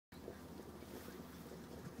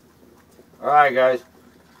All right, guys.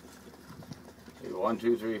 1,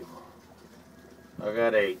 2, 3. I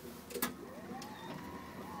got 8.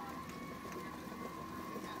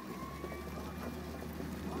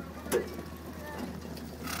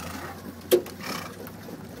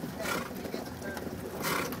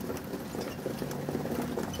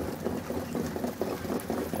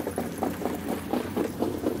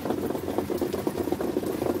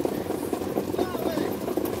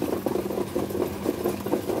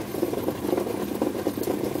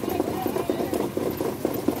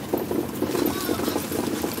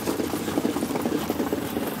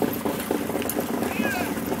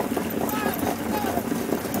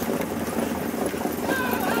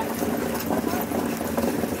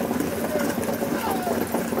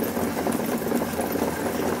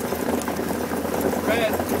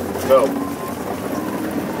 Go.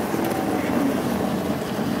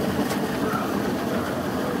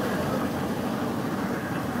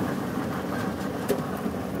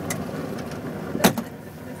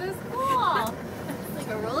 This is cool. It's like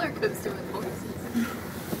a roller coaster with horses.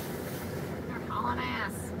 They're hauling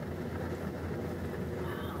ass.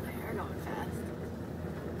 Wow, they are going fast.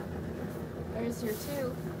 There's your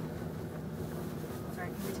 2. Sorry,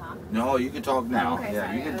 can we talk? No, you can talk now. Okay, yeah,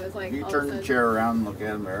 sorry. you can. I was like, you all turn of a the sudden- chair around and look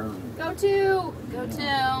at him there. Go 2. Go 2.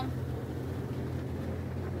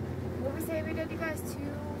 What did we say we did, you guys?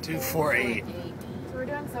 2, 2, 4, 8. So we're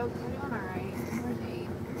doing all right. We're 8.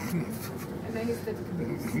 And then he's the.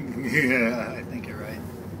 Yeah, I think you're right.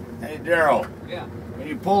 Hey, Daryl. Yeah. When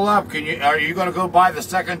you pull up, are you going to go by the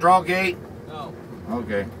second draw gate? No.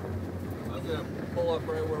 Okay. I was gonna pull up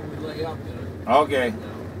right where we lay up there. Okay.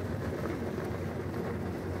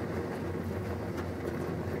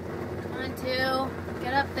 1, 2.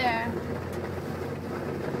 Get up there.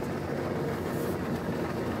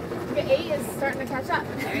 Okay, 8 is starting to catch up.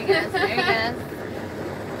 There he goes. There he goes.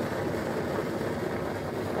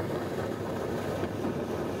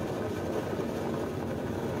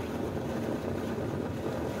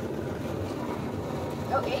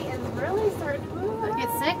 Oh, 8 is really starting to move. Look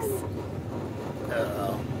at 6.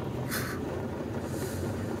 Uh-oh.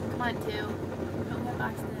 Come on, 2. Don't get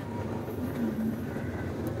boxed in.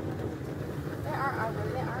 They are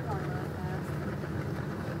going really fast.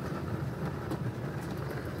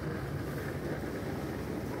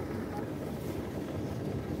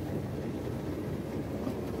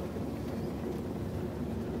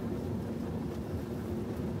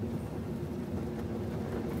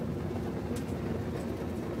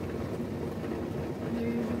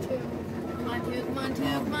 Come on, 2. Come on, 2.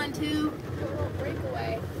 Come on, 2. Do a little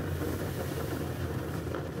breakaway.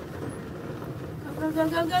 Go, go, go,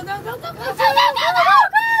 go, go, go, go, go, go, go, go, go, go, go!